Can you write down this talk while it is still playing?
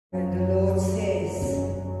And the Lord says,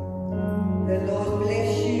 the Lord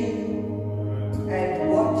bless you and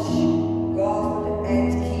watch God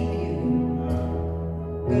and keep you.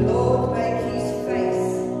 The Lord make his face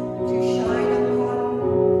to shine upon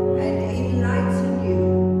and enlighten you,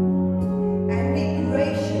 and be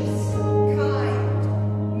gracious, kind,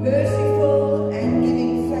 merciful, and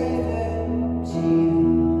giving favor to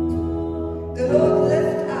you. The Lord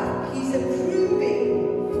lift up his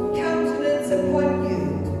approving countenance upon you,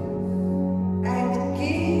 and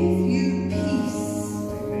give you peace,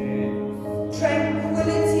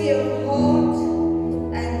 tranquility of heart,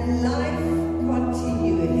 and life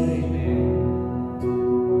continually.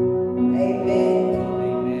 Amen.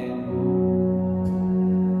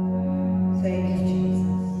 Thank you,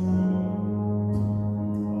 Jesus.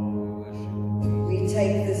 We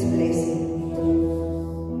take this blessing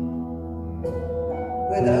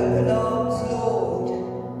with open arms, Lord.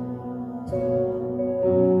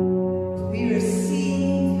 We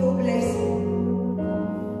receive your blessing,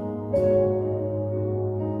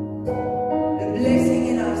 the blessing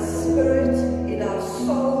in our spirit, in our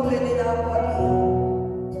soul, and in our body.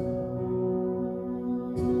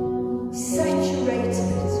 Saturate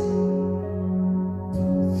it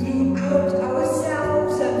throughout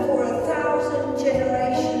ourselves and for 1,000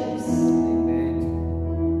 generations.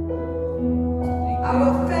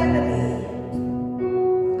 Our family,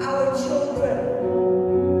 our children,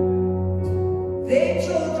 their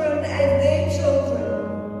children and their children.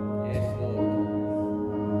 Yes,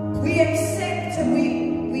 Lord. We accept and we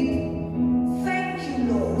thank you,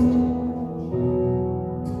 Lord,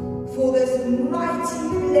 for this mighty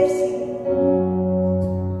blessing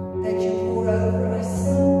that you pour over us,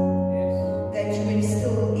 Yes. that you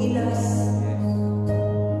instill in us, Yes.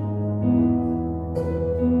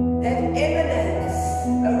 that emanates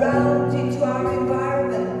around into our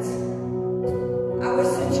environment, our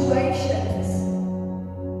situations.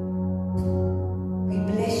 We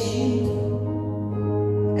bless you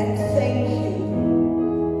and thank you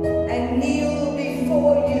and kneel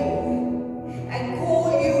before you and call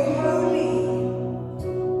you holy,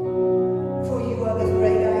 for you are the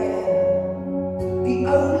great I am, the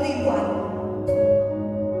only one.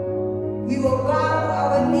 We will bow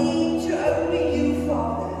our knee to only you,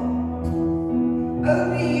 Father,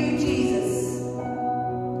 only you, Jesus,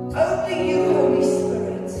 only you, Holy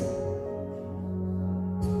Spirit.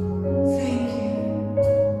 Thank you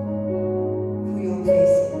for your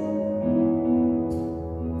blessing,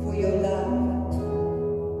 for your love,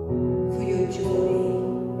 for your joy,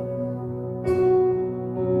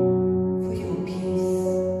 for your peace,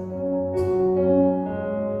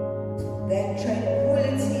 that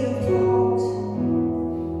tranquility of heart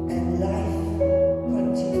and life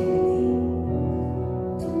continually.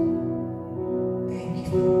 Thank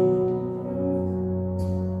you, Lord.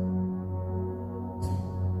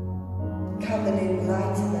 Come and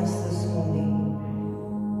enlighten us this morning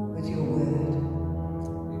with your word.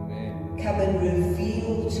 Amen. Come and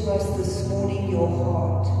reveal to us this morning your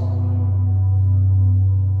heart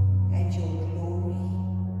and your glory.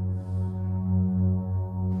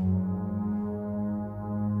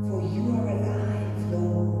 For you are alive,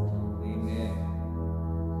 Lord, Amen.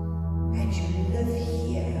 and you live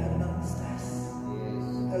here amongst us, Yes.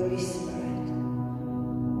 Holy Spirit.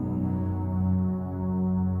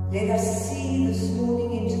 Let us see this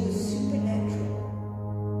morning into the supernatural.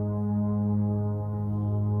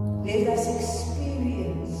 Let us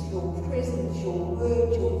experience your presence, your word,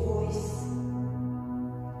 your voice.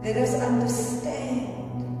 Let us understand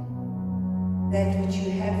that which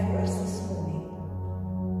you have for us this morning.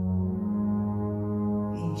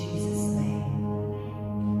 In Jesus' name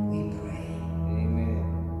we pray. Amen.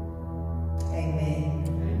 Amen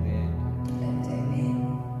Amen. and amen.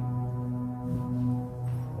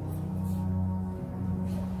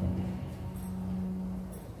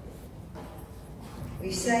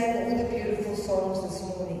 We sang all the beautiful songs this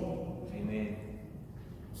morning. Amen.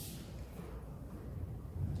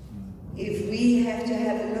 If we have to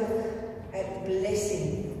have a look at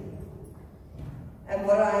blessing, and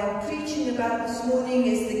what I am preaching about this morning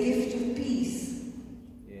is the gift of peace,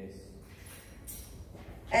 Yes.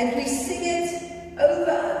 and we sing it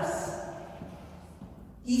over us.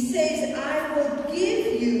 He says, I will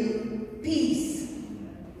give you peace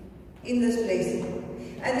in this blessing.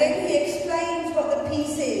 And then he explains what the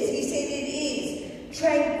peace is. He said it is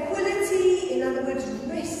tranquility, in other words,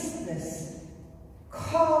 restness,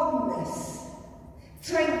 calmness,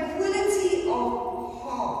 tranquility of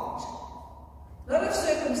heart. Not of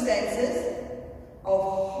circumstances,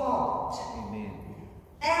 of heart. Amen.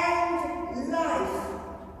 And life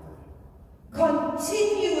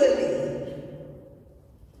continually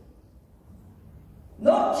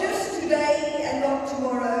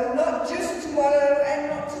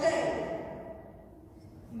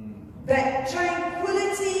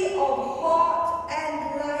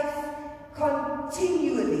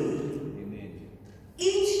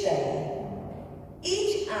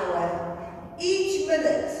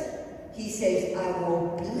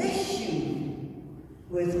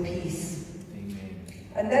with peace. Amen.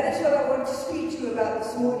 And that is what I want to speak to you about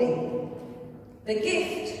this morning. The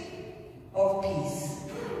gift of peace.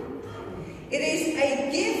 It is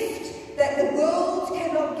a gift that the world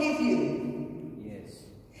cannot give you. Yes.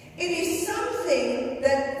 It is something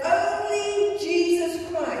that only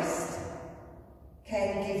Jesus Christ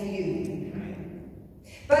can give you. Amen.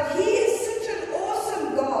 But he is such an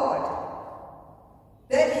awesome God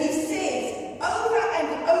that he says over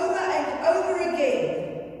and over and over again,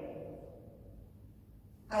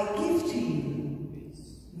 I give to you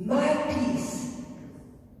my peace.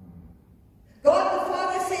 God the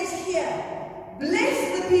Father says here,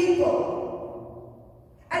 bless the people.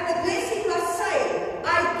 And the blessing must say,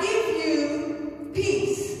 I give you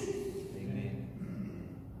peace. Amen.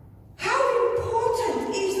 How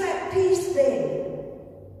important is that peace then?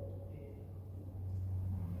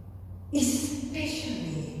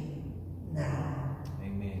 Especially now.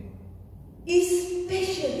 Amen.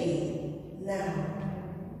 Especially now.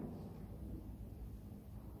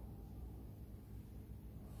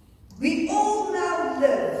 We all now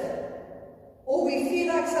live, or we feel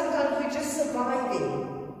like sometimes we're just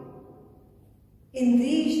surviving in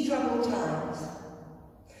these troubled times.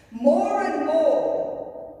 More and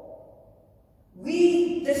more,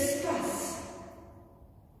 we discuss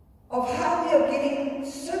of how we are getting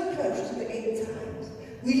so close to the end times.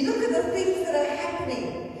 We look at the things that are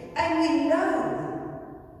happening, and we know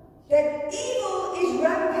that evil is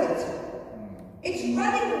rampant. It's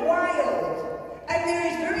running wild. And there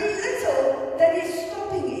is very little that is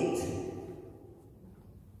stopping it.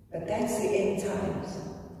 But that's the end times.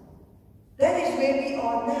 That is where we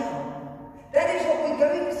are now. That is what we're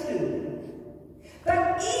going through.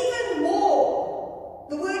 But even more,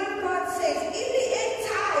 the Word of God says, in the end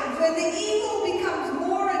times, when the evil becomes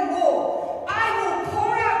more and more, I will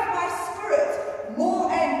pour out my Spirit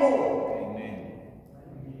more and more. Amen.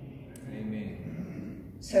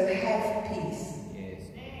 Amen. So have peace. Yes.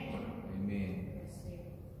 Amen.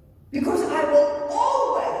 Because I will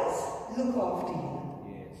always look after you.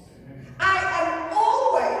 Yes. I am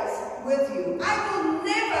always with you. I will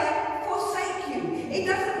never forsake you. It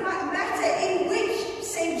doesn't matter in which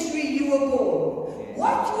century you were born,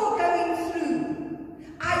 what you are going through.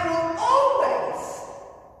 I will always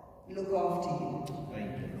look after you.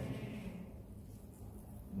 Thank you.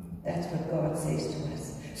 That's what God says to us.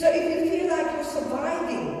 So if you feel like you're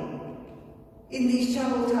surviving in these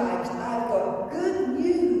troubled times, I've got good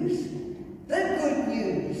news, the good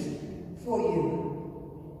news for you.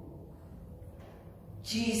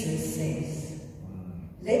 Jesus says,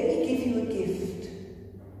 let me give you a gift.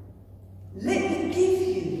 Let me give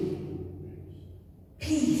you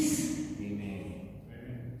peace. Amen.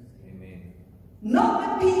 Amen.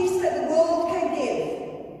 Not the peace that the world can give,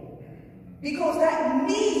 because that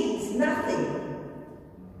means nothing.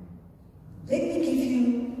 Let me give you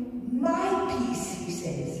my peace, he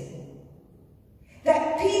says.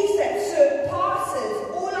 That peace that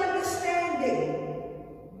surpasses all understanding.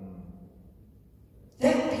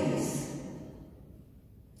 That peace.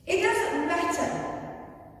 It doesn't matter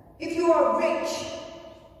if you are rich,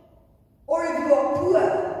 or if you are poor,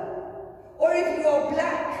 or if you are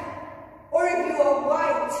black, or if you are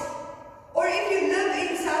white, or if you live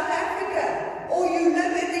in South Africa, or you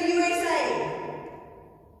live in the USA.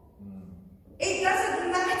 It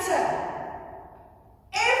doesn't matter.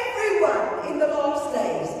 Everyone in the last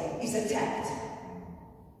days is attacked.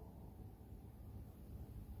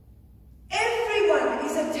 Everyone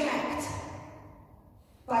is attacked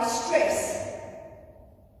by stress,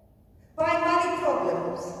 by money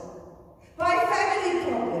problems, by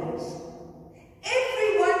family problems.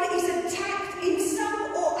 Everyone is attacked in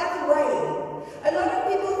some or other way. A lot of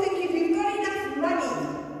people think if you've got enough money,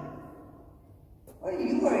 what are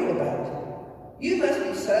you worried about? You must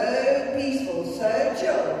be so peaceful, so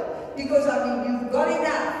chilled, because you've got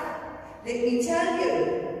enough. Let me tell you,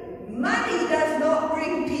 money does not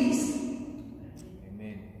bring peace.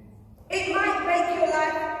 Amen. It might make your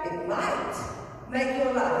life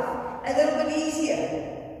a little bit easier.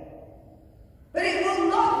 But it will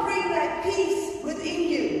not bring that peace within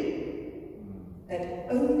you that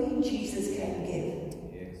only Jesus can give.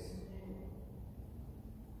 Yes.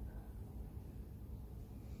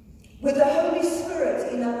 With the Holy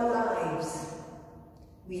Spirit in our lives,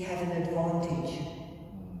 we have an advantage.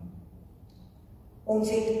 Ons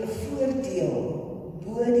het 'n voordeel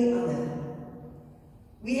bo die ander.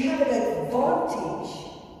 We have an advantage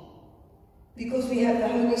because we have the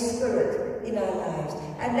Holy Spirit in our lives.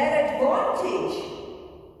 And that advantage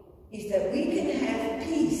is that we can have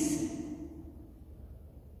peace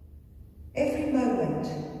every moment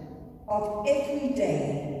of every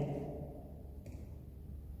day.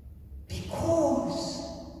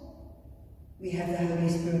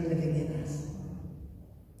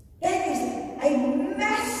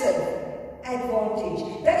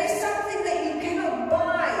 advantage. That is something that you cannot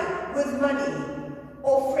buy with money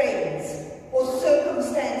or friends or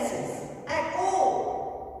circumstances at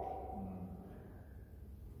all.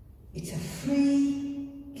 It's a free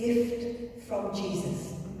gift from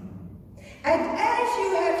Jesus. And as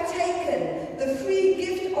you have taken the free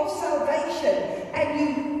gift of salvation and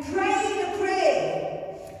you prayed a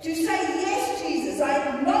prayer to say, yes, Jesus, I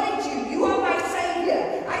acknowledge you. You are my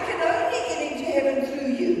Savior. I can only get into heaven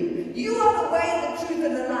through you. You are the way, the truth,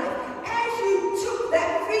 and the life. As you took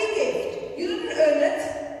that free gift, you didn't earn it.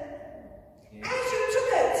 As you took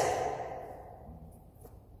it,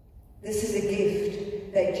 this is a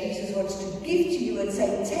gift that Jesus wants to give to you and say,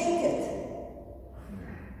 take it.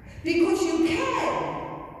 Because you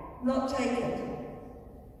can not take it.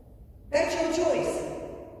 That's your choice.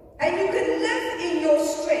 And you can live in your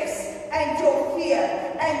stress and your fear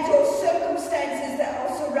and your circumstances that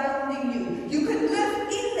are surrounding you. You can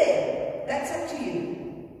live in them. That's up to you.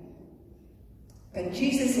 But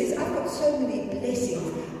Jesus says, I've got so many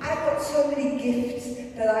blessings. I've got so many gifts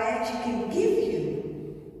that I actually can give you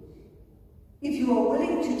if you are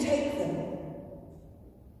willing to take them.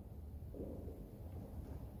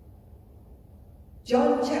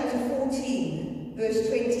 John chapter 14, verse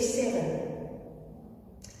 27.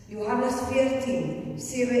 Johannes 14,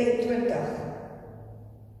 27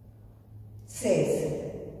 says,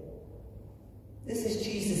 this is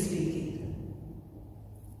Jesus speaking.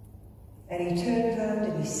 And he turns around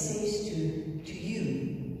and he says to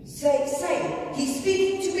you, say, he's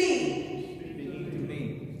speaking to me.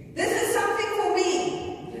 This is something for me.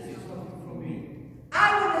 I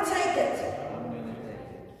want to take it.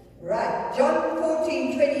 Right, John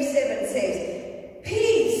 14:27 says,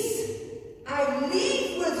 peace I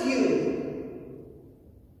leave with you.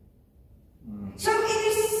 So it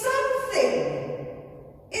is something.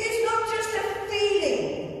 It is not just a feeling.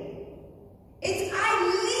 It's I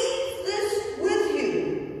leave this with you.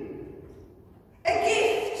 A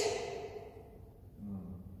gift.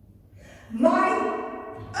 My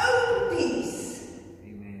own peace.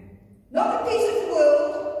 Amen. Not the peace of the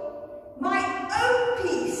world. My own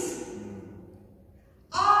peace.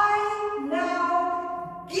 I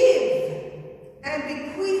now give and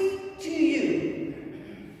bequeath to you.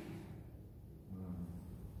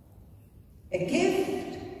 A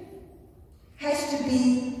gift has to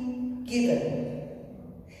be given.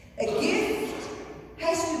 A gift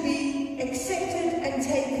has to be accepted and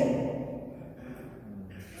taken.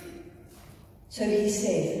 So he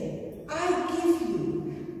says, I give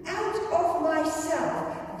you out of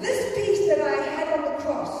myself this peace that I had on the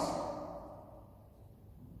cross.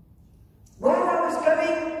 While I was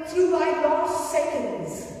going through my last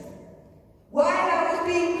seconds, while I was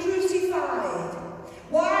being crucified,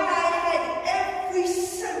 while I had every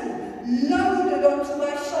sin loaded onto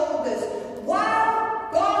my shoulders, while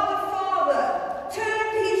God the Father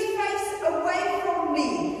turned his face away from me,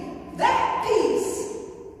 that peace,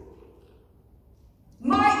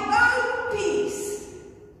 my own peace,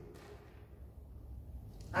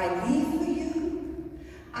 I leave for you,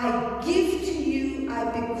 I give to you, I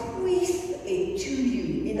bequeath it to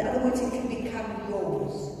you. In other words, it can become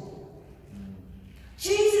yours.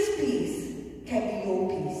 Jesus' peace can be your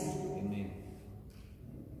peace. Amen.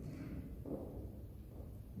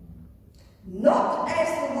 Not as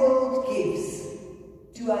the world gives,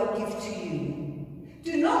 do I give to you.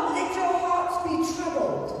 Do not let your hearts be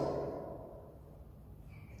troubled.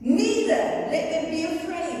 Neither let them be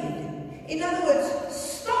afraid. In other words,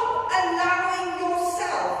 stop allowing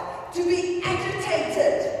yourself to be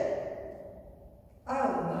agitated. Oh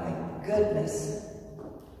my goodness.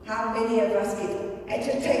 How many of us get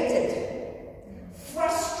agitated,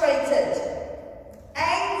 frustrated,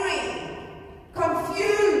 angry,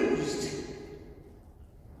 confused?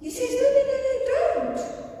 He says, no,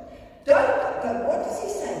 don't. But what does he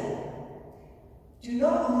say? Do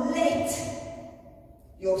not let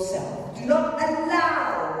yourself, do not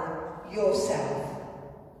allow yourself.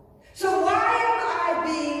 So why am I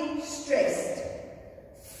being stressed,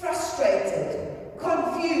 frustrated,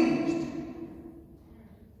 confused?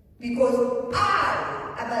 Because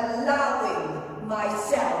I am allowing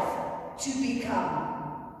myself to become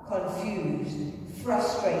confused,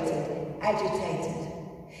 frustrated, agitated.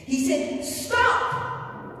 He said, stop!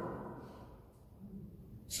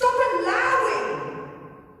 Stop allowing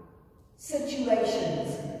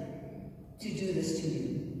situations to do this to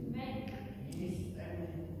you.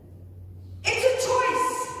 It's a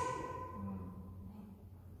choice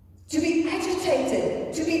to be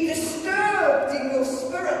agitated, to be disturbed in your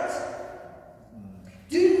spirit.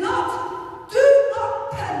 Do not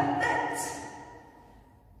permit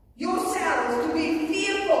yourselves to be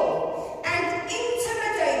fearful and in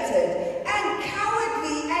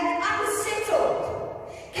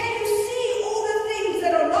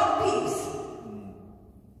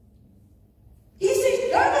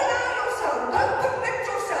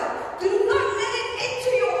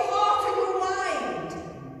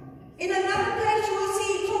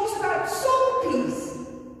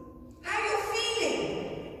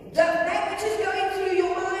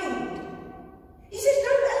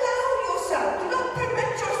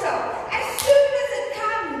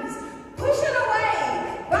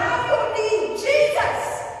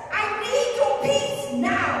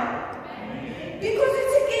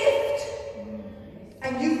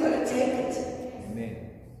but take it. Amen.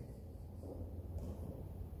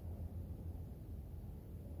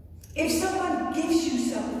 If someone gives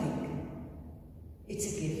you something, it's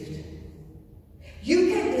a gift.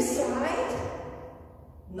 You can decide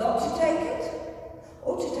not to take it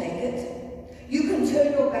or to take it. You can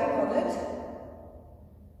turn your back on it.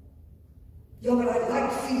 Yeah, but I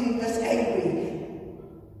like feeling this angry.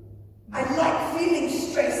 I like feeling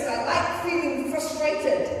stressed. I like feeling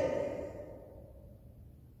frustrated.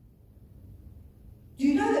 Do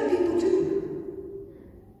you know that people do?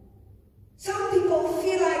 Some people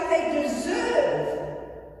feel like they deserve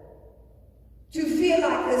to feel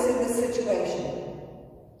like this in this situation.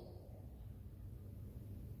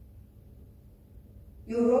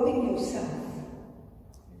 You're robbing yourself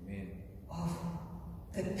of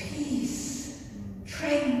the peace,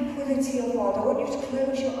 tranquility of heart. I want you to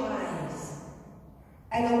close your eyes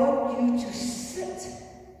and I want you to sit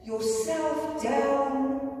yourself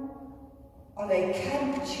down on a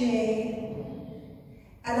camp chair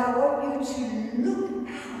and I want you to look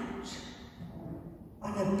out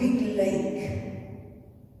on a big lake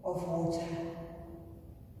of water.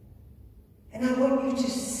 And I want you to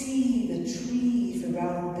see the trees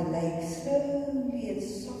around the lake slowly and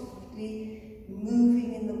softly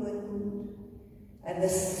moving in the wind. And the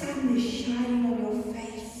sun is shining on your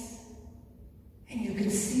face. And you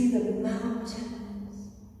can see the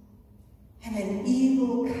mountains. And an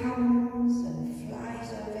eagle comes and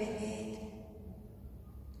flies overhead.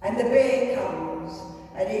 And the bear comes.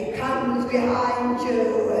 And he comes behind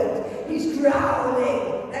you and he's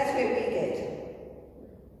growling. That's where we get.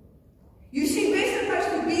 You see, we're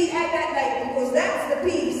supposed to be at that lake because that's the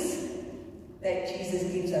peace that Jesus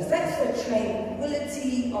gives us. That's the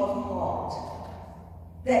tranquility of heart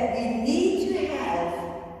that we need to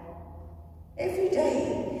have every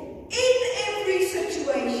day, in every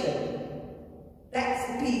situation. That's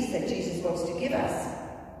the peace that Jesus wants to give us.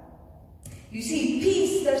 You see,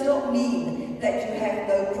 peace does not mean that you have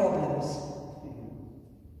no problems.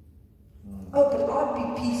 Oh, but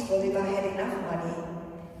I'd be peaceful if I had enough money.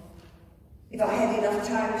 If I had enough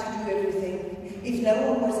time to do everything, if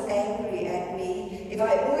no one was angry at me, if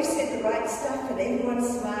I always said the right stuff and everyone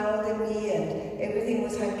smiled at me and everything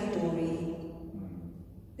was hunky-dory,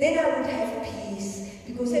 then I would have peace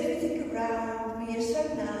because everything around me is so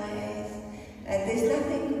nice and there's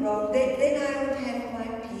nothing wrong. Then I would have my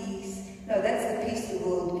peace. No, that's the peace the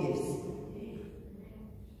world gives.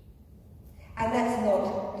 And that's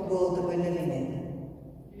not the world that we're living in.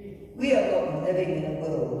 We are not living in a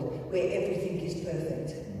world where everything is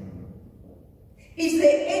perfect. Is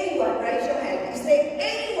there anyone, raise your hand, is there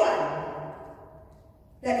anyone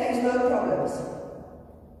that has no problems?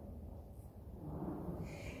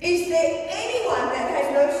 Is there anyone that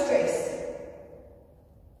has no stress?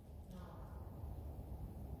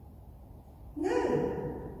 No.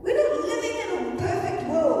 We're not living in a perfect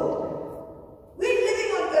world. We're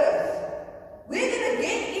living on earth. We're going to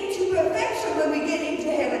get into perfection when we get into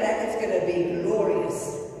heaven, and it's going to be glorious.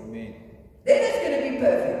 Amen. Then it's going to be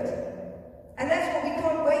perfect. And that's what we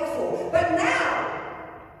can't wait for. But now,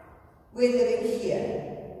 we're living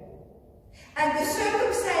here. And the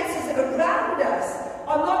circumstances around us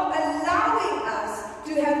are not allowing us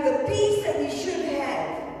to have the peace that we should have.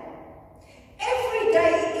 Every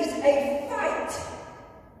day is a fight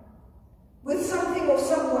with something or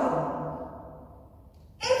someone.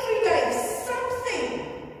 Every day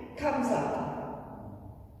something comes up.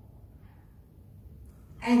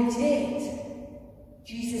 And yet,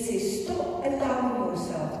 Jesus says, stop allowing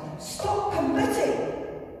yourself, stop permitting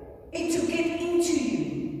it to get into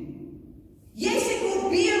you. Yes, it will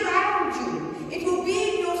be around you. It will be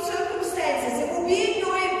in your circumstances. It will be in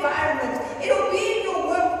your environment. It will be in your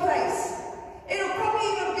workplace. It will probably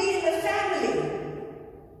even be in the family.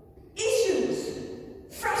 Issues,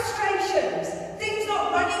 frustrations, things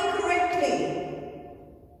not running correctly.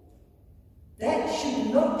 That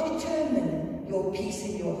should not determine your peace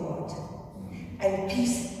in your heart and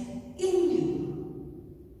peace in you.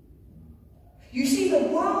 You see, the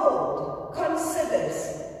world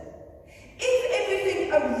considers if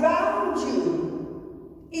everything around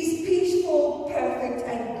you is peaceful, perfect,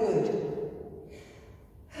 and good,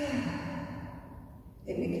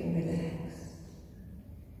 then we can relax.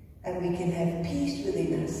 And we can have peace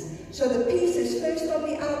within us. So the peace is first on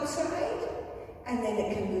the outside, and then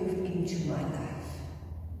it can move into my life.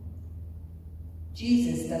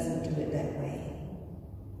 Jesus doesn't do it that way.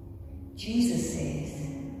 Jesus says,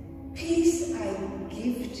 peace I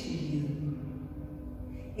give to you.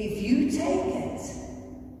 If you take it,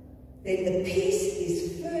 then the peace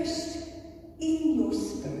is first in your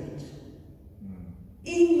spirit,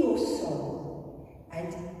 in your soul, and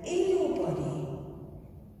and in your body,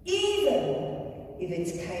 even if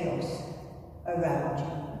it's chaos around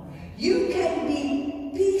you. You can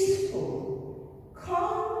be peaceful,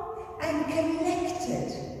 calm, and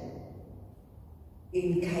collected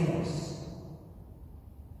in chaos,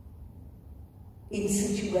 in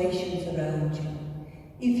situations around you.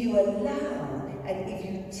 If you allow and if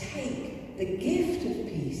you take the gift of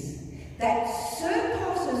peace that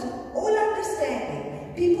surpasses all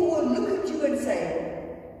understanding, people will look at you and say,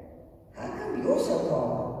 how come you're so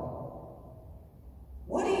calm?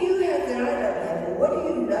 What do you have that I don't have? Or what do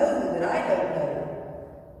you know that I don't know?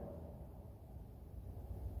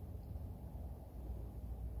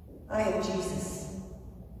 I am Jesus,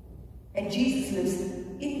 and Jesus lives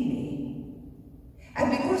in me.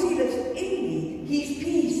 And because he lives in me, his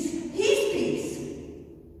peace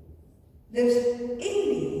lives in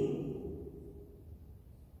me.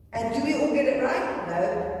 And do we all get it right? No.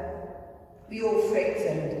 We all fret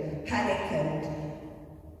and panic,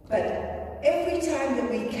 but every time that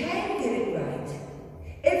we can get it right,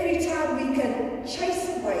 every time we can chase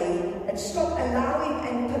away and stop allowing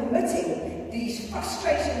and permitting these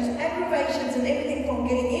frustrations, aggravations, and everything from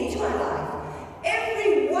getting into our life,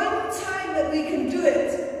 every one time that we can do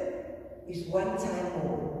it is one time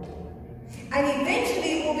more. And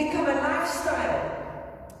eventually it will become a lifestyle.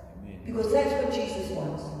 Because that's what Jesus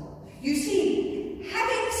wants. You see,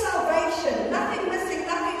 having salvation, nothing missing,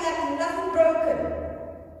 nothing lacking, nothing broken,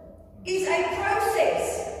 is a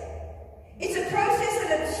process. It's a process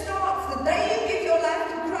and it starts the day you give your life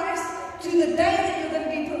to Christ to the day that you're going to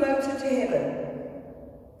be promoted to heaven.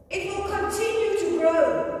 It will continue to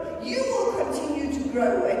grow. You will continue to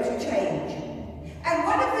grow and to change. And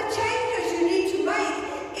one of the changes you need to make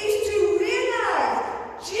is to realize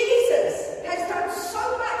Jesus has done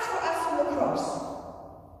so much for us on the cross.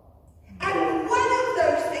 And one of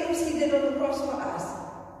those things he did on the cross for us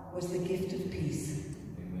was the gift of peace.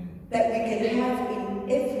 Amen. That we can have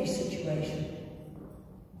in every situation.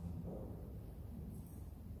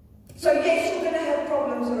 So yes, you're going to have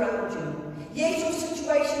problems around you. Yes, your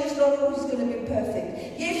situation is not always going to be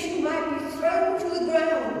perfect. Yes, you might be thrown to the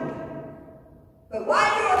ground. But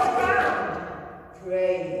while you're on the ground,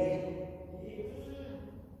 pray.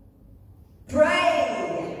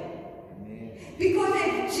 Pray. Because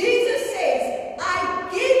if Jesus says, I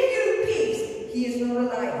give you peace, he is not a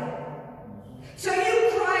liar. So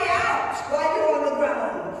you cry out while you're on the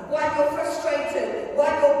ground, while you're frustrated,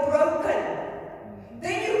 while you're broken.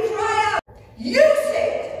 Then you cry out. You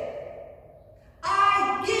said,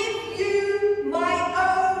 I give you my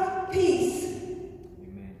own peace.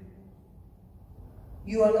 Amen.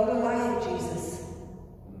 You are not a liar, Jesus.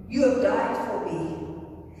 You have died for me.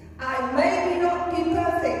 I may not be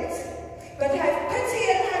perfect, but have pity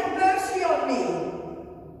and have mercy on me.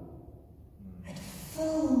 And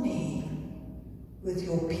fill me with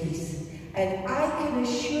your peace. And I can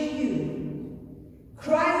assure you,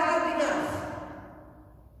 cry loud enough.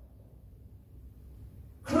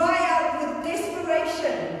 Cry out with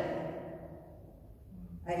desperation.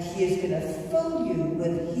 And he is going to fill you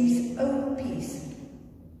with his own peace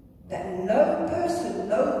that no person,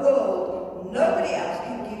 no world, nobody else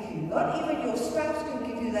can give you. Not even your spouse can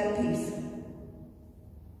give you that peace.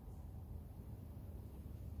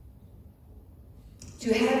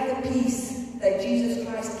 To have the peace that Jesus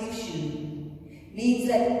Christ gives you means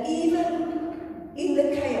that even in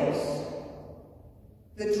the chaos,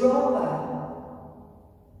 the drama,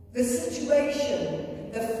 the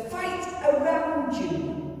situation, the fight around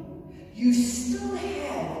you, you still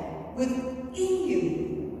have within you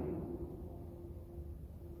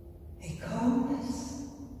a calmness,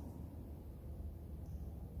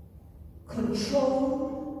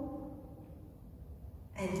 control,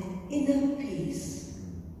 and inner peace.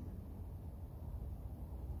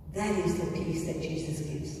 That is the peace that Jesus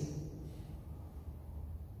gives.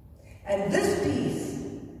 And this peace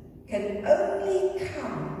can only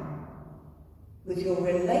come with your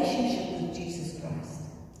relationship with Jesus Christ.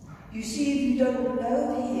 You see, if you don't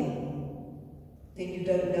know him, then you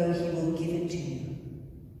don't know he will give it to you.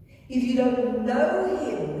 If you don't know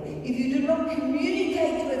him, if you do not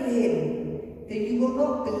communicate with him, then you will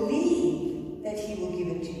not believe that he will give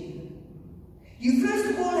it to you. You first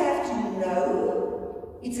of all have to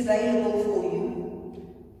know it's available for you.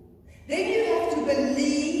 Then you have to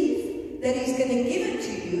believe that he's going to give it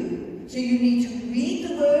to you. So you need to read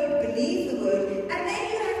the word, believe the word, and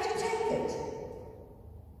then you have to take it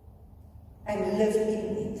and live in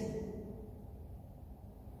it.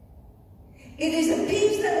 It is a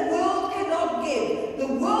peace that the world cannot give. The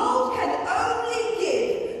world can only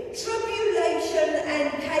give tribulation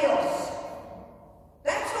and chaos.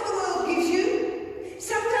 That's what the world gives you.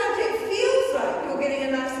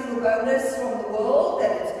 bonus from the world,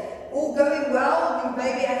 that it's all going well, you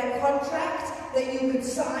maybe had a contract that you could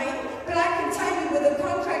sign, but I can tell you with the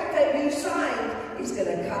contract that you signed is going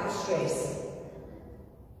to come stress.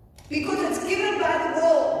 Because it's given by the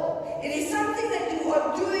world. It is something that you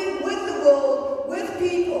are doing with the world, with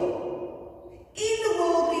people, in the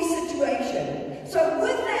worldly situation. So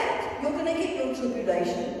with that, you're going to get your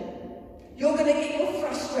tribulation, you're going to get your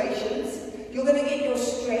frustrations, you're going to get your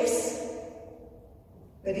stress.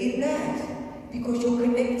 But in that, because you're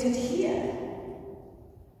connected here,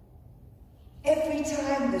 every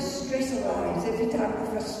time the stress arrives, every time the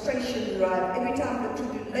frustration arrives, every time the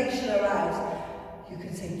tribulation arrives, you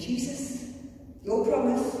can say, Jesus, your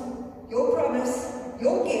promise,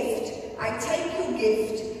 your gift, I take your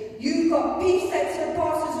gift. You've got peace that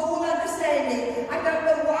surpasses all understanding. I don't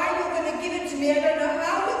know why you're going to give it to me. I don't know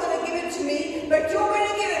how you're going to give it to me, but you're going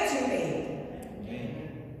to give it to me. Amen.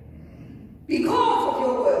 Because of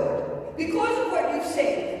your word, because of what you've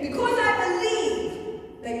said, because I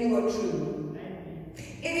believe that you are true.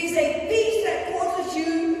 It is a peace that causes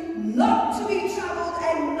you not to be troubled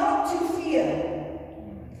and not to fear.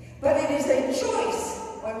 But it is a choice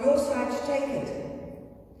on your side to take it.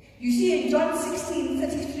 You see in John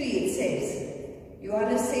 16:33 it says,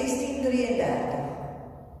 Johannes 16:33,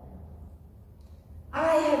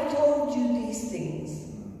 I have told you these things.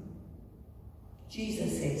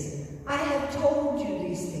 Jesus says, I have told you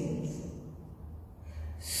these things,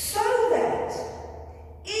 so that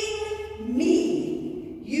in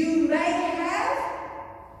me you may have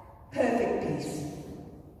perfect peace.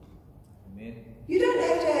 Amen. You don't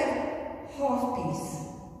have to have half peace.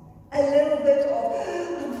 A little bit of,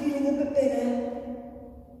 I'm feeling a bit better.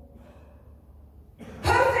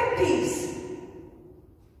 Perfect peace.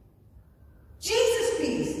 Jesus'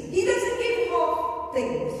 peace. He doesn't give half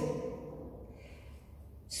things.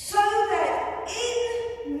 So that in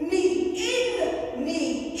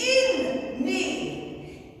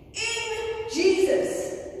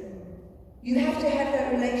Jesus, you have to have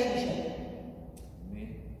that relationship.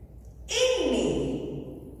 In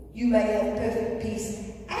me, you may have perfect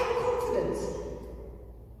peace and confidence.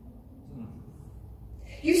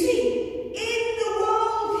 You see, in the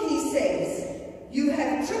world, he says, you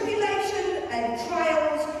have tribulation and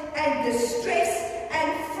trials and distress and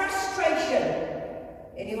frustration.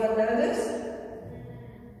 Anyone know this?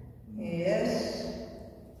 Yes.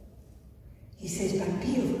 He says, but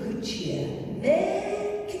be of good cheer.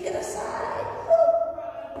 Man, kick it aside.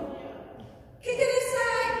 Kick it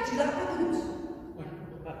aside. Do you like my boots?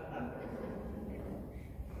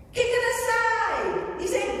 Kick it aside. He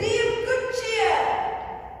said, be of good cheer.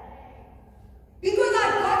 Because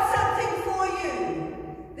I've got something for you.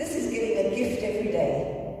 This is getting a gift every day.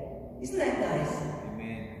 Isn't that nice?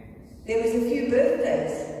 Amen. There was a few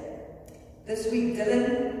birthdays. This week,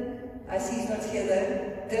 Dylan, I see he's not here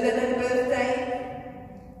though. Dylan had a birthday.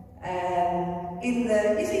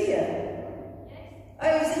 Is he here? Yes.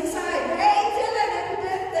 Oh, he's inside. Hey, Dylan, happy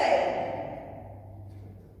birthday.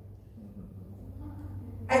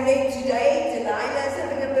 And then today, Delilah's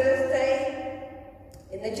having a birthday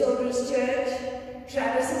in the children's church.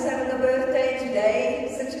 Travis is having a birthday today.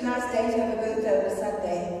 It's such a nice day to have a birthday on a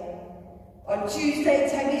Sunday. On Tuesday,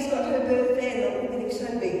 Tammy's got her birthday and they're all getting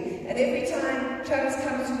so big. And every time Travis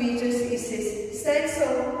comes to meet us, he says, stand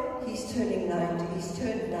still. He's turning 9. He's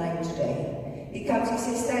turned 9 today. He comes, he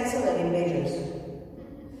says, stand still, and he measures.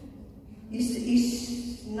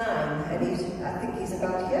 He's 9, and I think he's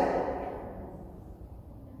about here.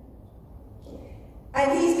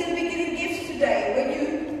 And he's going to be getting gifts today. When you,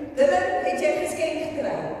 Dylan, het jy geskenk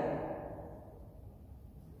gekry?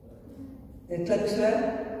 Dit klink so.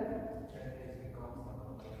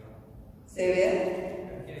 Sê weer?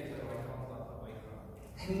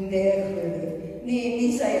 Nee,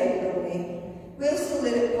 nie sy ouderdom nie. We'll still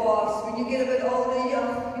let it pass. When you get a bit older, you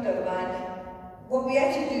don't mind. What we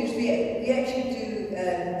actually do is we actually do,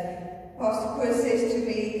 Pastor Chris says to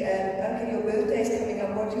me, okay, your birthday's coming up,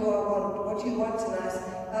 what do you want tonight?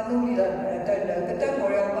 I normally don't know, but don't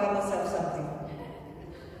worry, I'll buy myself something.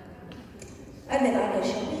 And then I go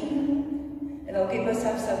shopping, and I'll get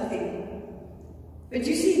myself something. But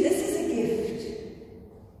you see, this is a gift.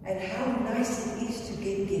 And how nice it is to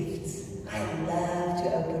get gifts. I love to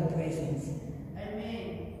open presents.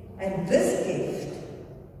 Amen. And this gift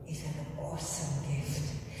is an awesome gift.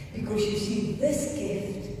 Because you see, this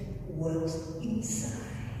gift works inside.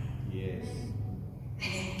 Yes.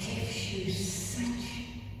 And it gives you such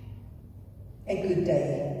a good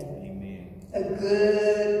day. Amen. A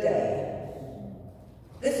good day.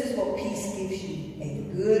 This is what peace gives you. A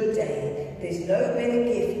good day. There's no better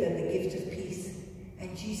gift than the gift of peace.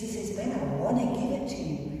 And Jesus says, man, I want to give it to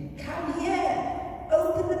you. come here,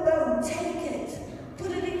 open the bow, take it,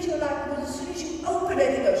 put it into your life, because as soon as you open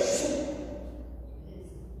it, it goes shoot.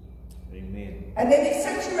 Amen. And then it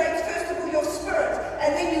saturates, first of all, your spirit,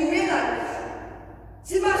 and then you realize,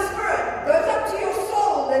 see, my spirit goes up to your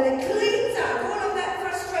soul, and it cleans out all of that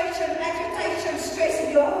frustration, agitation, stress,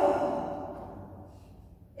 and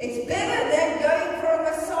it's better than going for a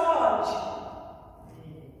massage.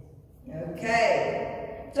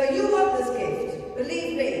 Okay. So you want this gift,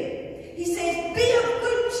 believe me. He says, be of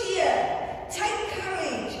good cheer, take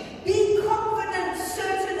courage, be confident,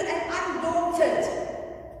 certain, and undaunted.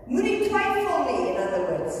 Moenie twyfel nie, in other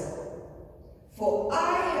words. For I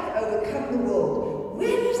have overcome the world.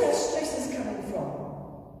 Where is our stresses coming from?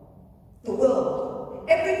 The world.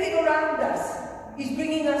 Everything around us is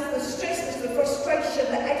bringing us the stresses, the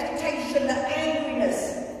frustration, the agitation, the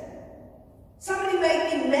angriness. Somebody made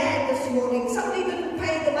me mad this morning. Somebody didn't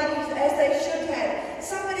pay the money as they should have.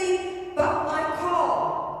 Somebody bumped my car.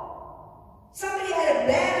 Somebody had a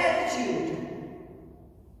bad attitude.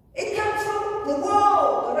 It comes from the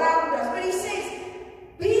world around us. But he says,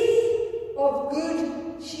 be of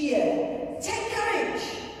good cheer. Take courage.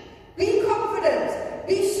 Be confident.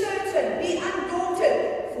 Be certain. Be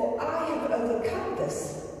undaunted. For I have overcome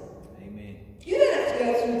this. Amen. You don't have to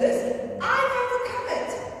go through this. I've overcome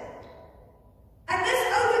it. And this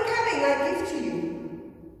overcoming I give to you.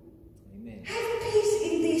 Amen. Have peace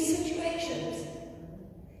in these situations.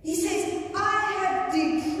 He says, I have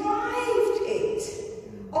deprived it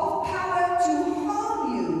of power to harm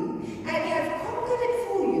you and have conquered it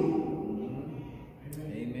for you.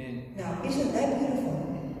 Amen. Now, isn't that beautiful?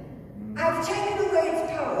 I've taken away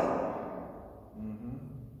its power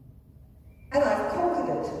and I've conquered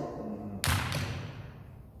it.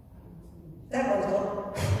 That one's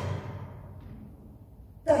gone.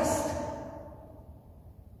 Dust.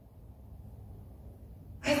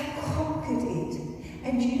 I've conquered it.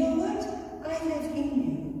 And you know what? I live in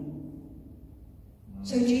you.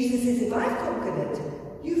 So Jesus says, if I've conquered it,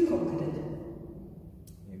 you've conquered it.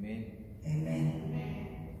 Amen. Amen.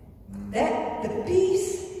 That the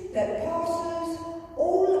peace that passes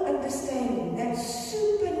all understanding, that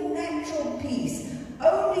supernatural peace,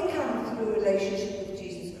 only comes through a relationship with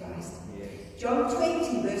Jesus Christ. Yes. John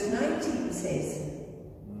 20, verse 19 says,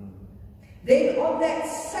 then on that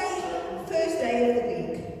same first day of the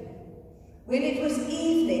week, when it was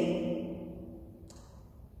evening,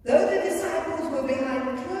 though the disciples were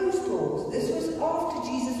behind closed doors, this was after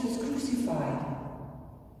Jesus was crucified.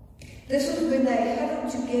 This was when they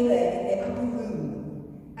huddled together in their upper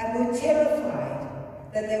room and were terrified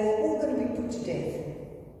that they were all going to be put to death.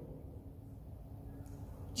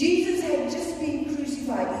 Jesus had just been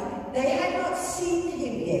crucified. They had not seen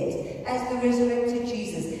him yet as the resurrected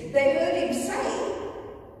Jesus. They heard him say,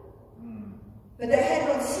 but they had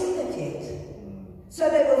not seen it yet. So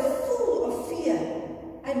they were full of fear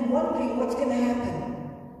and wondering what's going to happen.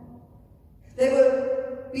 They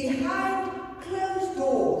were behind closed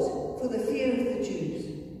doors for the fear of the Jews.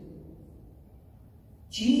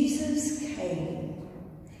 Jesus came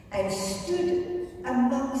and stood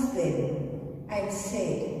amongst them and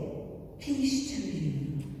said, peace to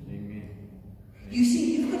you. Amen. You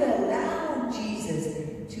see, you've got to allow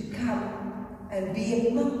Jesus to come and be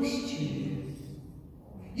amongst you.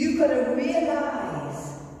 You've got to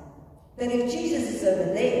realize that if Jesus is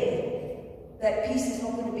over there, that peace is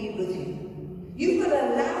not going to be with you. You've got to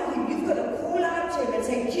allow him. You've got to call out to him and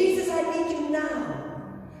say, Jesus, I need you now.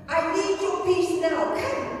 I need your peace now.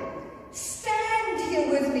 Come, stand here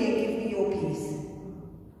with me and give me your peace.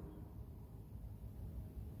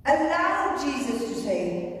 Allow Jesus to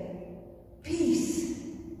say, peace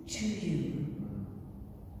to you.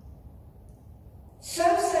 So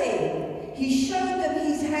saying, he showed them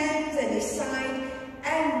his hands and his side,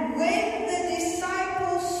 and when the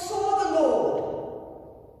disciples saw the Lord,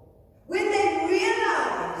 when they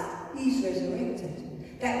realized he's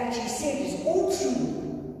resurrected, that which he said is all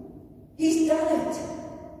true, he's done it.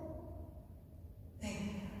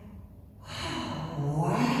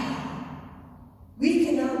 Wow. We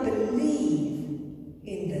can now believe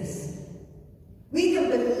in this. We can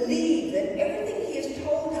believe that everything he has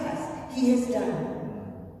told us, he has done.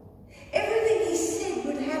 Everything he said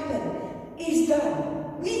would happen is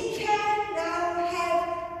done. We can now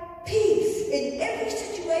have peace in every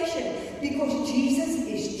situation because Jesus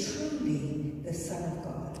is truly the Son of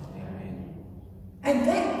God. Amen. And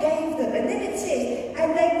that gave them, and then it says,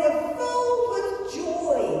 and they were filled with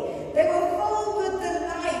joy. They were filled with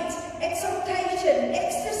delight, exultation,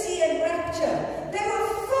 ecstasy, and rapture. They were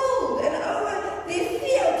filled, and over their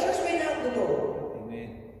fear just went out the door. Amen.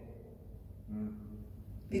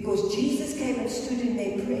 Because Because Jesus came and stood in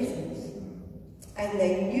their presence, and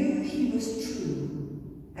they knew he was true,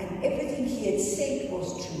 and everything he had said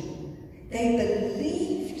was true. They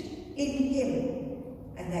believed in him,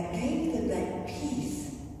 and that gave them that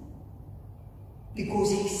peace,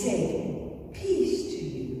 because he said, "Peace to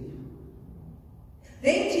you."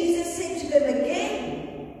 Then Jesus said to them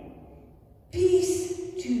again, "Peace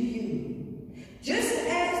to you. Just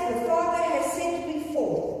as the Father has sent me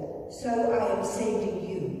forth, so I am sending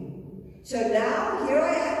you." So now, here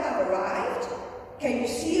I am, I've arrived. Can you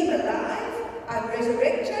see I'm alive? I'm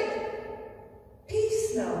resurrected.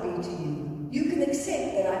 Peace now be to you. You can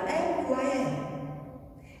accept that I am who I am.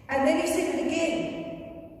 And then he said it again.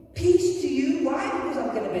 Peace to you. Why? Because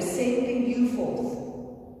I'm going to be sending you forth.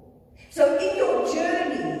 So in your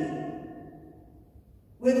journey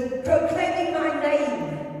with proclaiming my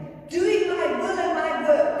name, doing my will and my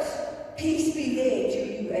works, peace be there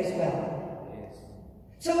to you as well. Yes.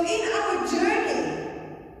 So in our journey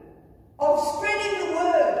of spreading the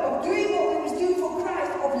word, of doing what we must do for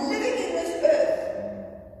Christ, of living in this earth,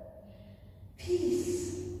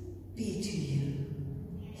 peace be to you,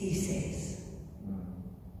 he says.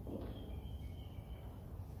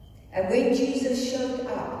 And when Jesus showed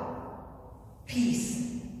up,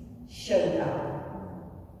 peace showed up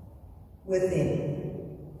with them.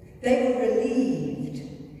 They were relieved.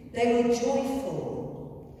 They were joyful.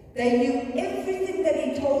 They knew everything that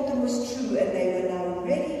he told them was true, and they were now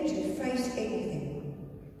ready to face anything.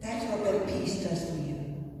 That's what that peace does for you.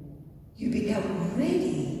 You become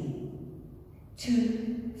ready to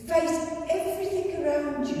face everything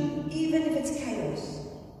around you, even if it's chaos.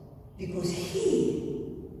 Because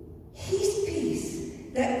his peace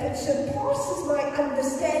that surpasses my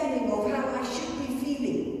understanding of how I should be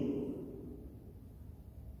feeling,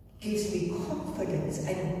 gives me confidence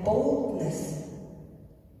and boldness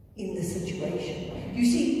in the situation. You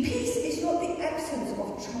see, peace is not the absence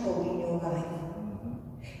of trouble in your life.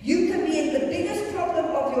 You can be in the biggest problem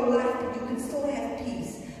of your life, but you can still have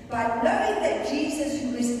peace by knowing that Jesus,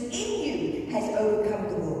 who is in you, has overcome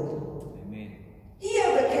the world. Amen. He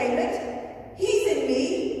overcame it. He's in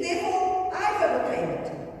me, therefore I've overcame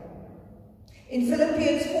it. In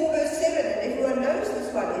Philippians 4 verse 7, and everyone knows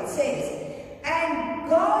this one, it says, "And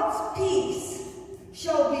God's peace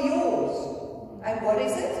shall be yours." And what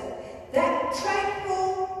is it? That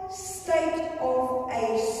tranquil state of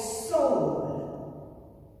a soul.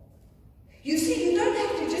 You see, you don't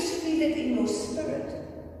have to just feel it in your spirit.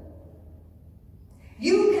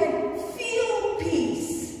 You can feel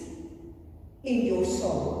peace in your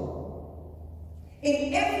soul.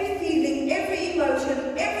 In every feeling, every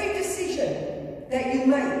emotion, every decision that you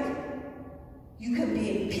make, you can be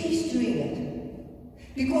in peace doing it.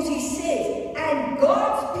 Because he says, "And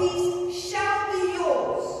God's peace shall be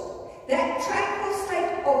yours." That tranquil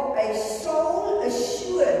state of a soul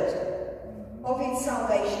assured of its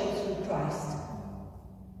salvation through Christ.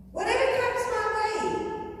 Whatever comes my way,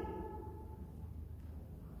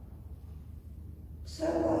 so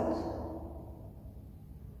what?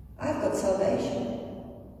 I've got salvation.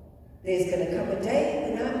 There's going to come a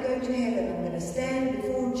day when I'm going to heaven. I'm going to stand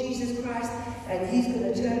before Jesus Christ, and he's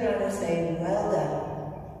going to turn around and say, "Well done."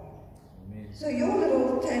 Amen. So your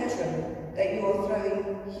little tantrum that you're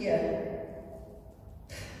throwing here,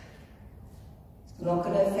 it's not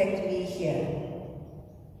going to affect me here.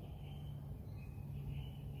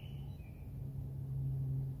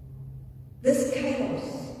 This chaos,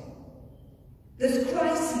 this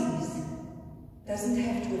crisis, doesn't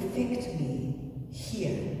have to affect me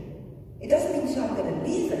here. It doesn't mean so I'm going to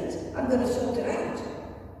leave it. I'm going to sort it out.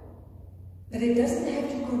 But it doesn't have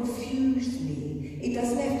to confuse me. It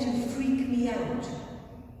doesn't have to freak me out.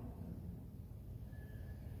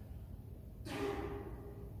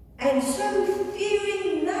 And so,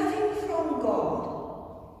 fearing nothing from God,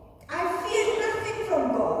 I fear nothing from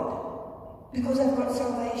God because I've got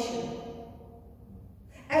salvation.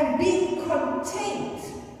 And being content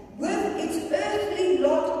with its earthly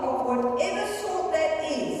lot of whatever sort that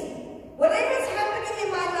is, whatever's happening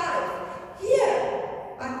in my life, here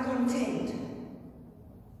I'm content.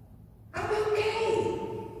 I'm okay.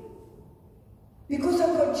 Because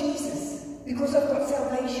I've got Jesus, because I've got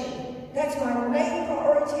salvation. That's my main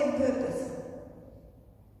priority and purpose.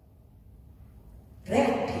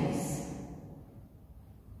 That peace,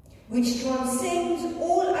 which transcends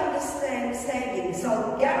all understanding,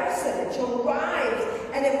 shall garrison, it shall rise,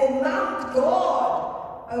 and it will mount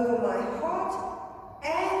God over my heart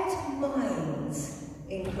and minds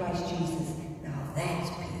in Christ Jesus. Now that's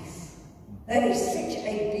peace. That is such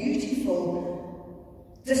a beautiful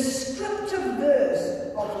descriptive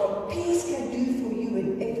verse of what peace can do for you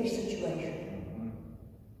in every situation.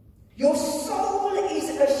 Your soul is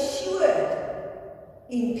assured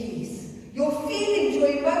in peace. Your feelings, your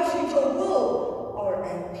emotions, your will are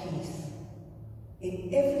at peace. In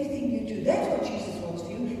everything you do. That's what Jesus wants for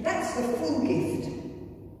you. That's the full gift.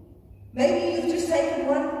 Maybe you've just taken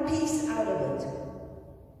one piece out of it.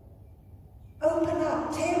 Open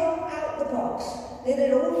up, tear out the box, let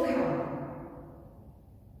it all come.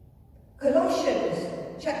 Colossians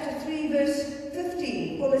chapter 3 verse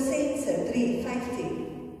 15, Colossenses 3:15.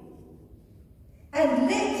 And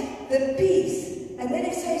let the peace, and then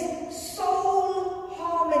it says soul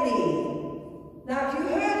harmony. Now have you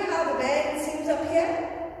heard how the band sings up here?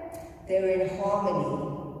 They're in harmony.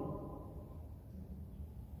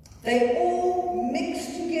 They all mix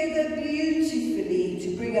together beautifully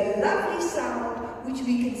to bring a lovely sound which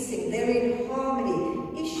we can sing. They're in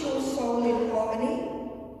harmony. Is your soul in harmony?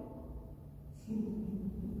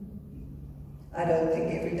 I don't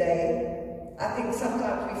think every day. I think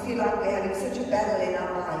sometimes we feel like we're having such a battle in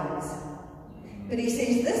our minds. But he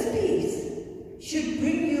says this peace should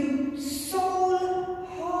bring you soul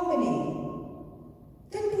harmony.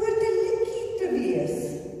 Den word liefdewees.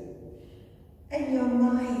 In your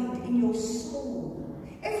mind, in your soul.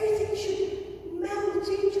 Everything should melt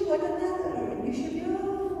into one another. And you should be,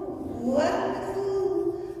 oh,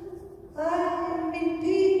 wonderful. I'm in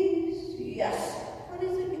peace. Yes. What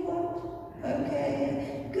is it you want?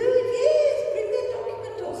 Okay. Good, yes. Bring that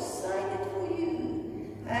document. I'll sign it for you.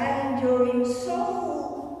 And you're in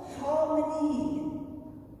soul harmony.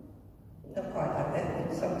 Not quite like that,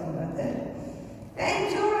 but something like that.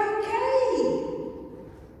 And you're okay.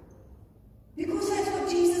 Because that's what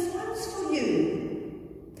Jesus wants for you.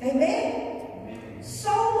 Amen? Amen.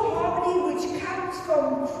 Soul harmony which comes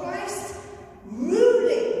from Christ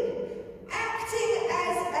ruling, acting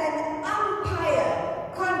as an umpire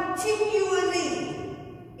continually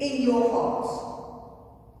in your heart.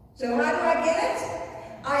 So how do I get it?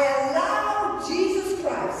 I allow Jesus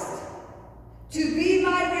Christ to be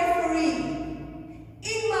my referee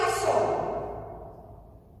in my soul.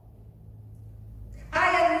 I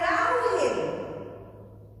allow him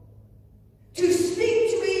to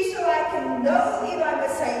speak to me so I can know if I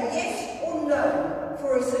must say yes or no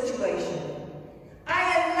for a situation. I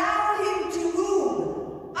allow him to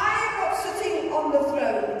rule. I am not sitting on the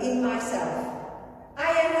throne in myself. I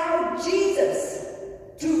allow Jesus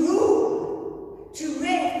to rule, to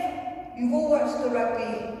ref. You've all watched the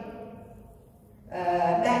rugby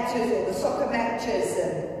matches or the soccer matches.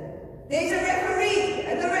 There's a referee,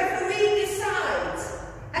 and the referee decides,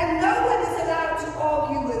 and no one is allowed to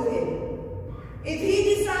argue with him. If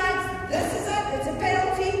he decides this is it, it's a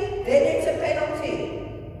penalty, then it's a penalty.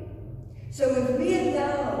 So if we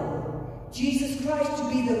allow Jesus Christ to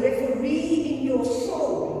be the referee in your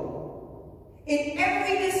soul, in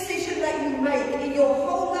every decision that you make in your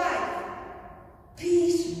whole life,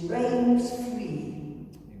 peace reigns free.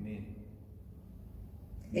 Amen.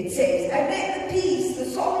 It says, and let the peace, the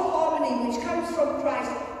soul harmony which comes from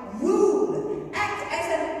Christ, rule, act as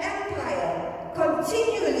an empire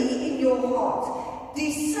continually in your heart,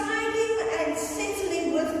 deciding and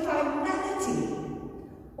settling with finality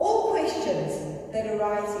all questions that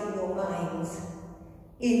arise in your minds.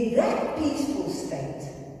 In that peaceful state,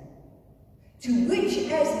 to which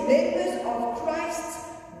as members of Christ's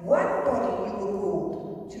one body you were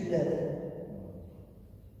called to live.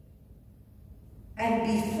 And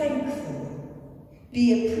be thankful,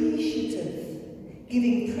 be appreciative,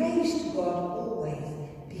 giving praise to God always,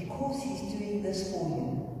 because he's doing this for you.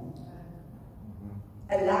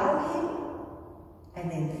 Allow him,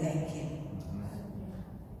 and then thank him.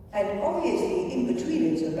 And obviously, in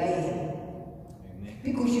between it's obey him.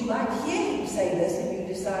 Because you might hear him say this, and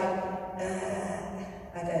you decide,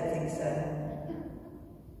 I don't think so.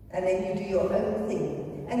 And then you do your own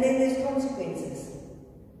thing. And then there's consequences.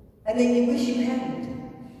 And then you wish you hadn't.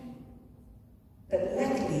 But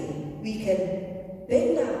luckily, we can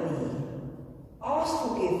bend our knee, ask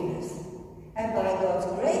forgiveness, and by God's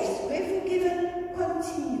grace, we're forgiven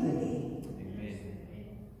continually. Amen.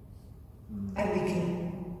 And we can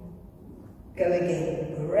go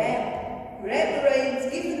again, grab the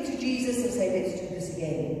reins, give them to Jesus, and say, let's do this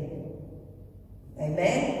again.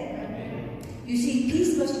 Amen? Amen. You see,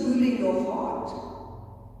 peace must rule in your heart.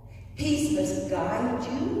 Peace must guide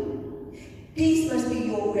you. Peace must be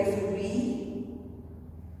your referee.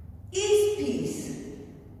 Is peace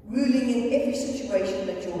ruling in every situation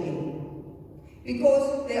that you're in?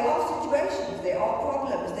 Because there are situations, there are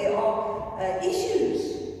problems, there are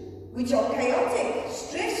issues which are chaotic,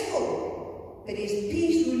 stressful. But is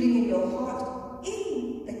peace ruling in your heart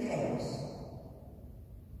in the chaos?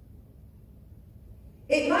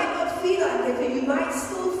 It might not feel like it, but you might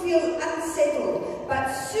still feel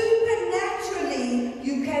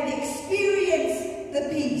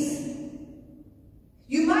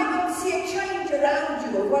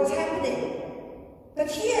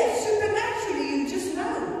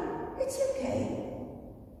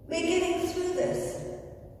We're getting through this.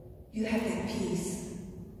 You have that peace.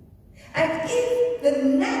 And if the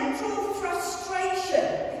natural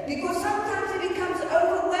frustration, because sometimes it becomes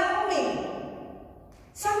overwhelming,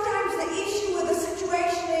 sometimes the issue or the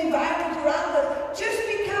situation, the environment around us just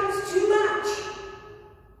becomes too much.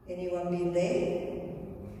 Anyone been there?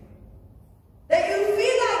 That you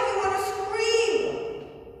feel like you want to scream.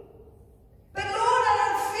 But Lord, I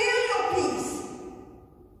don't feel your peace.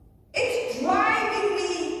 It's driving me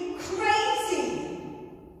crazy,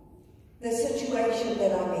 the situation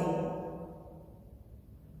that I'm in.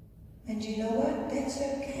 And you know what? That's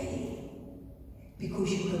okay.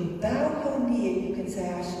 Because you can bow your knee and you can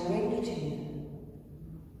say, I surrender to you.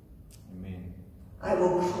 Amen. I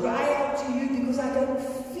will cry out to you because I don't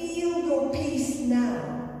feel your peace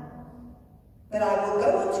now. But I will go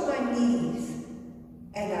onto my knees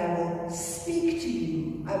and I will speak to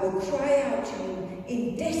you. I will cry out to you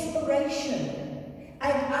in desperation.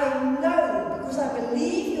 And I know, because I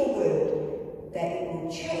believe your word, that it will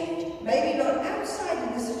change, maybe not outside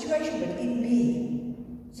of the situation, but in me,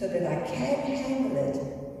 so that I can handle it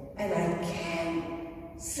and I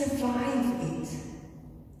can survive it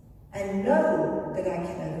and know that I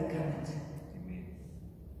can overcome it. Amen.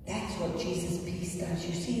 That's what Jesus' peace does.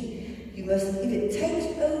 You see, you must, if it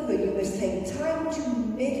takes over, you must take time to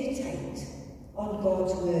meditate on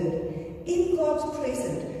God's word, in God's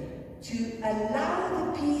presence, to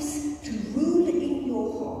allow the peace to rule in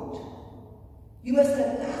your heart. You must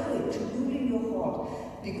allow it to rule in your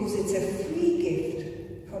heart, because it's a free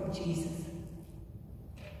gift from Jesus.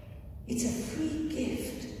 It's a free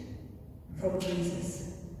gift from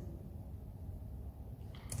Jesus.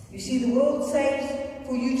 You see, the world says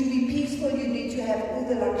for you to be peaceful, you need to have all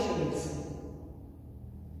the luxuries,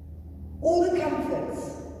 all the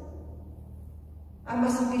comforts. I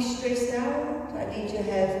mustn't be stressed out. I need to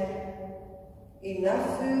have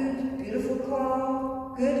enough food, beautiful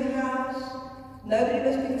car, good house. Nobody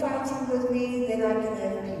must be fighting with me, then I can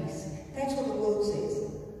have peace. That's what the world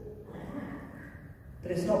says.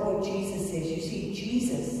 But it's not what Jesus says. You see,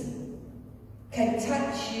 Jesus can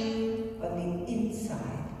touch you on the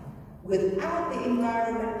inside. Without the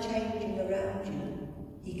environment changing around you,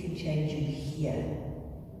 he can change you here.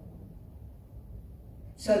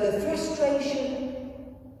 So the frustration,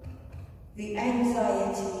 the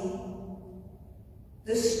anxiety,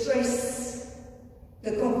 the stress,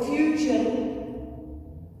 the confusion,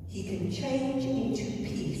 he can change into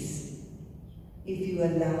peace if you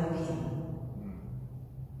allow him.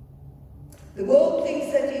 The world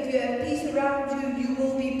thinks that if you have peace around you, you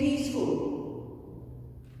will be peaceful.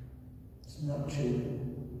 It's not true.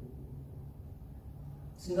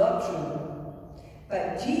 It's not true.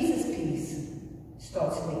 But Jesus' peace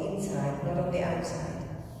starts on the inside, not on the outside.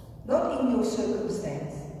 Not in your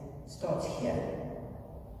circumstance. It starts here.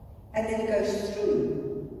 And then it goes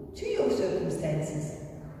through to your circumstances.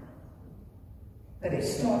 But it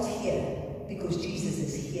starts here because Jesus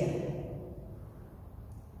is here.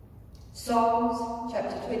 Psalms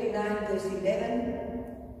chapter 29 verse 11.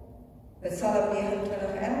 Psalm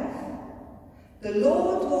 29:11. The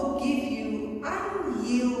Lord will give you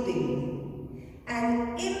unyielding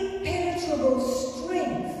and impenetrable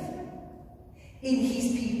strength in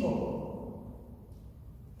his people.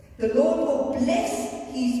 The Lord will bless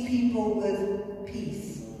his people with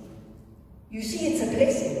peace. You see, it's a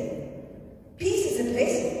blessing. Peace is a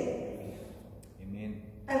blessing. Amen.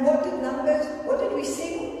 And what did we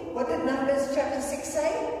sing? What did Numbers chapter 6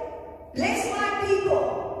 say? Bless my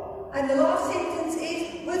people. And the last sentence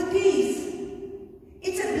is with peace.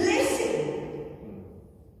 It's a blessing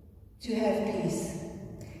to have peace.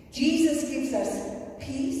 Jesus gives us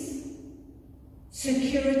peace,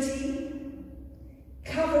 security,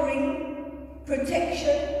 covering,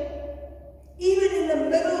 protection, even in the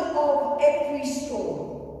middle of every storm.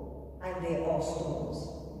 And there are storms.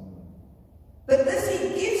 But this he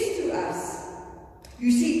gives to us.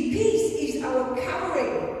 You see, peace is our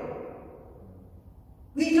covering.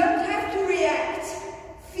 We don't have to react,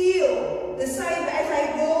 feel the same as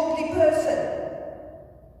a worldly person.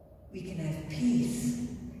 We can have peace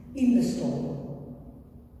in the storm.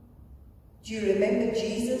 Do you remember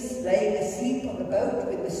Jesus laying asleep on the boat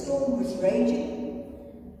when the storm was raging?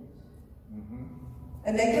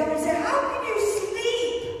 And they come and say, how can you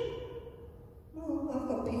sleep? Oh, I've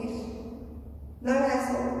got peace. No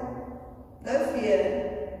hassle. No fear.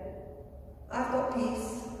 I've got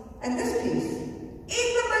peace. And this peace, in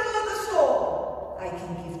the middle of the storm, I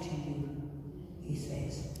can give to you, he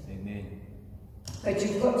says. Amen. But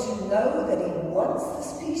you've got to know that he wants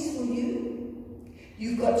this peace for you.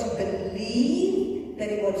 You've got to believe that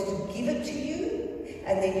he wants to give it to you.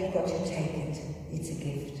 And then you've got to take it. It's a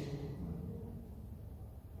gift.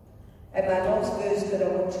 And my last verse that I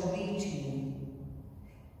want to read to you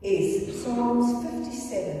is Psalms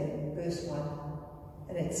 57, verse 1.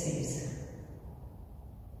 And it says,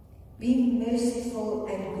 "Be merciful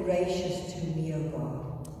and gracious to me, O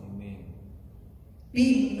God." Amen.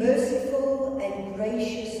 Be merciful and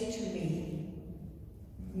gracious to me.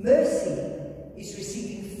 Mercy is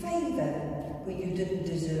receiving favor when you didn't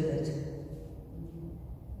deserve it.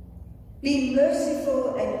 Be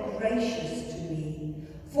merciful and gracious to me,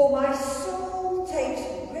 for my soul takes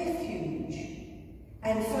refuge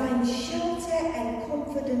and finds shelter and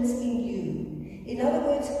confidence in you. In other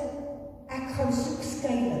words, ek gaan soek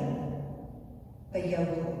skuilings by jou,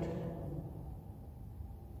 Lord.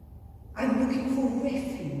 I'm looking for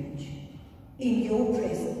refuge in your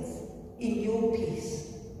presence, in your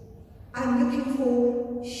peace. I'm looking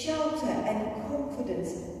for shelter and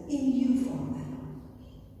confidence in you, Father.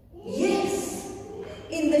 Yes,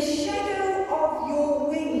 in the shadow of your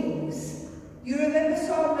wings. You remember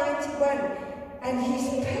Psalm 91, and his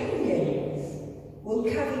pinions will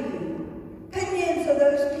cover you. Pinions are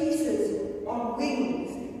those pieces on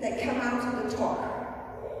wings that come out of the top.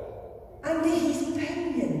 Under his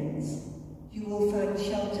pinions you will find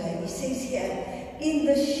shelter. He says here, in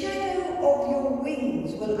the shadow of your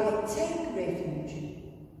wings will I take refuge.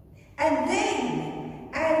 And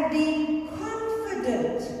be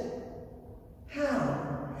confident.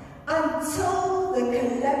 How? Until the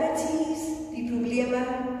calamities, die probleme,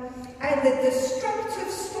 and the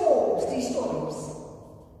destructive storms, die storms,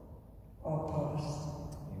 are past.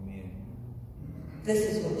 Amen. This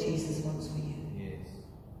is what Jesus wants for you. Yes.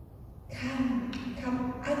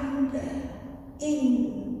 Come under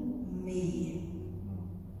in me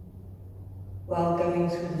while going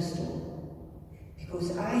through the storm.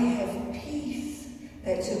 Because I have peace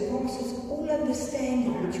that surpasses all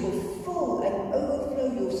understanding, which will fill and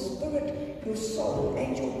overflow your spirit, your soul,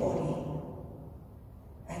 and your body.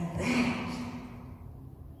 And that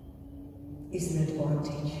is an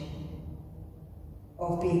advantage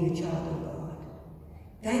of being a child of God.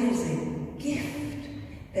 That is a gift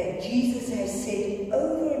that Jesus has said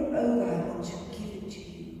over and over, I want to give it to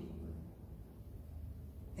you.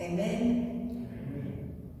 Amen?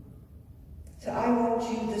 Amen. So I want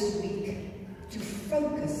you this week to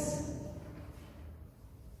focus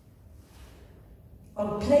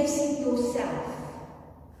on placing yourself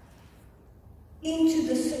into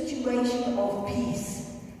the situation of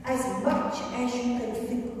peace as much as you can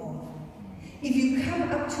think of. If you come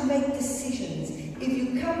up to make decisions, if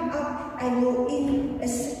you come up and you're in a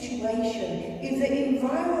situation, if the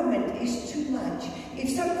environment is too much, if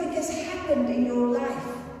something has happened in your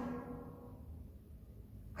life,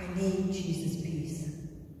 I need Jesus' peace.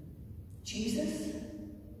 Jesus,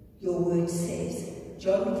 your word says,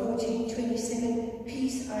 John 14:27,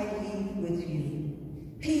 peace I leave with you.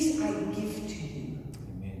 Peace I give to you.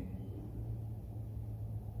 Amen.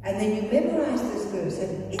 And then you memorize this verse,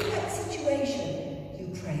 and in that situation,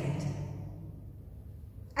 you pray it.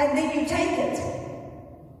 And then you take it.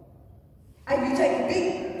 And you take a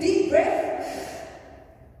big, deep breath.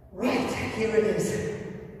 Right, here it is.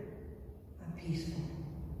 I'm peaceful.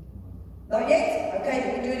 Not yet? Okay,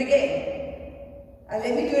 let me do it again. And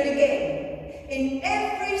let me do it again. In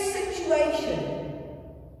every situation.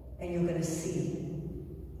 And you're going to see.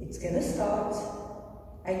 It's going to start.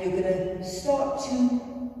 And you're going to start to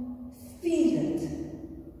feel it.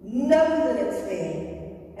 Know that it's there.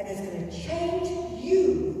 And it's going to change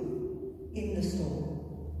you in the storm.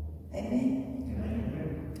 Amen?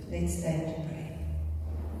 Amen. Let's stand to pray.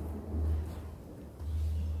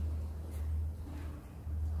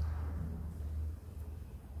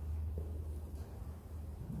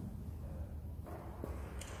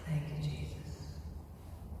 Thank you, Jesus.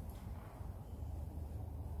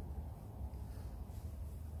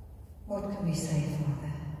 What can we say,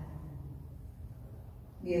 Father?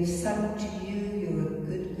 We have sung to you, you're a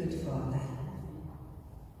good, good Father.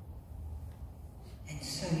 And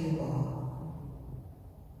so you are.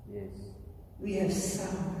 Yes. We have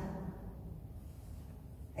sung.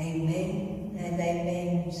 Amen and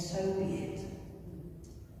amen, so be it.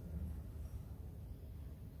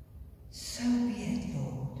 So be it,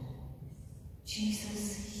 Lord.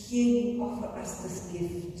 Jesus, here you offer us this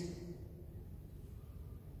gift.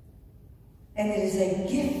 And it is a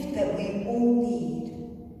gift that we all need.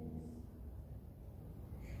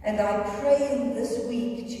 And I pray in this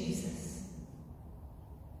week, Jesus,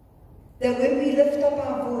 that when we lift up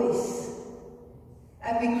our voice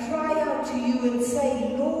and we cry out to you and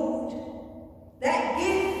say, Lord, that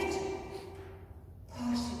gift,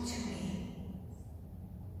 pass it to me.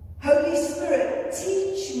 Holy Spirit,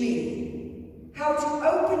 teach me how to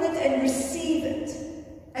open it and receive it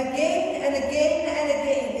again and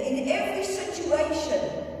again in every situation.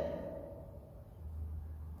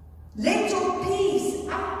 Let your peace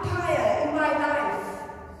umpire in my life.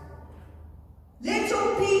 Let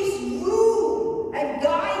your peace rule and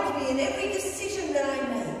guide me in every decision that I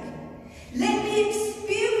make. Let me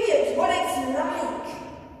experience what it's like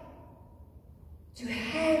to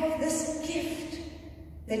have this gift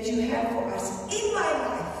that you have for us in my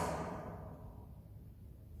life,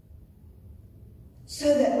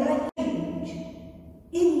 so that my change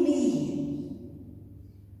in me,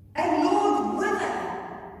 and Lord, whether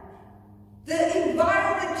the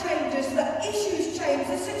environment changes, the issues change,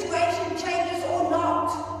 the situation changes or not,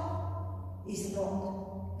 is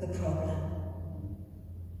not the problem.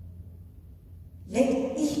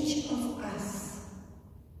 Let each of us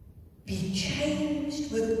be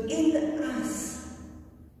changed within us,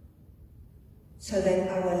 so that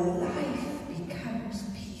our life becomes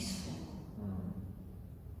peaceful.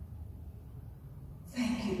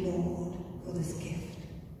 Thank you, Lord, for this gift.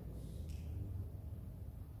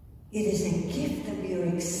 It is a gift that we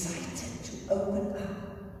are excited to open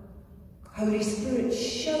up. Holy Spirit,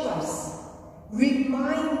 show us,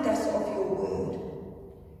 remind us of your word,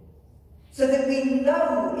 so that we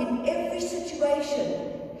know in every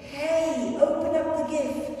situation, hey, open up the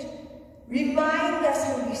gift. Remind us,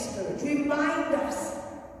 Holy Spirit, remind us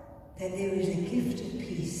that there is a gift of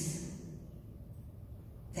peace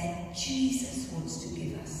that Jesus wants to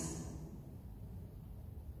give us.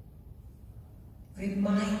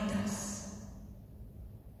 Remind us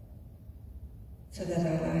so that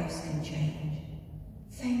our lives can change.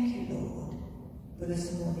 Thank you, Lord, for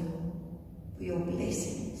this morning, for your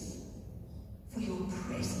blessings, for your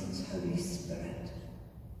presence, Holy Spirit,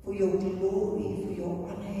 for your glory, for your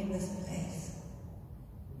honor in this place.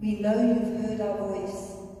 We know you've heard our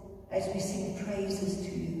voice as we sing praises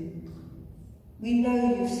to you. We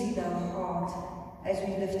know you've seen our heart as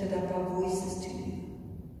we lifted up our voices to you.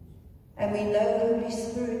 And we know, Holy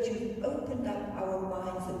Spirit, you've opened up our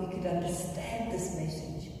minds that we could understand this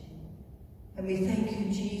message. And we thank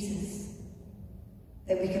you, Jesus,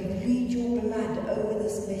 that we can plead your blood over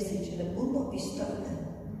this message and it will not be stolen.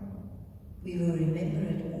 We will remember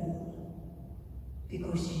it all,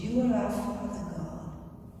 because you are our Father God.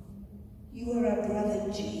 You are our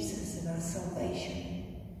brother Jesus and our salvation.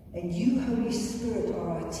 And you, Holy Spirit, are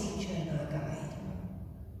our teacher and our guide.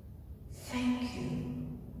 Thank you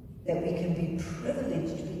that we can be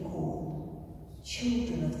privileged to be called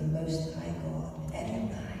children of the Most High God,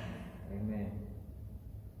 Adonai. Amen.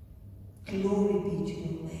 Glory be to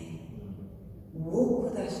your name. Walk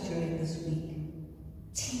with us during this week.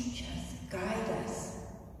 Teach us, guide us,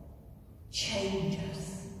 change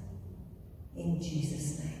us. In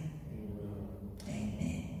Jesus' name.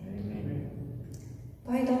 Amen. Amen.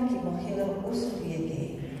 Baie dankie, mag julle ons weer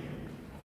gee.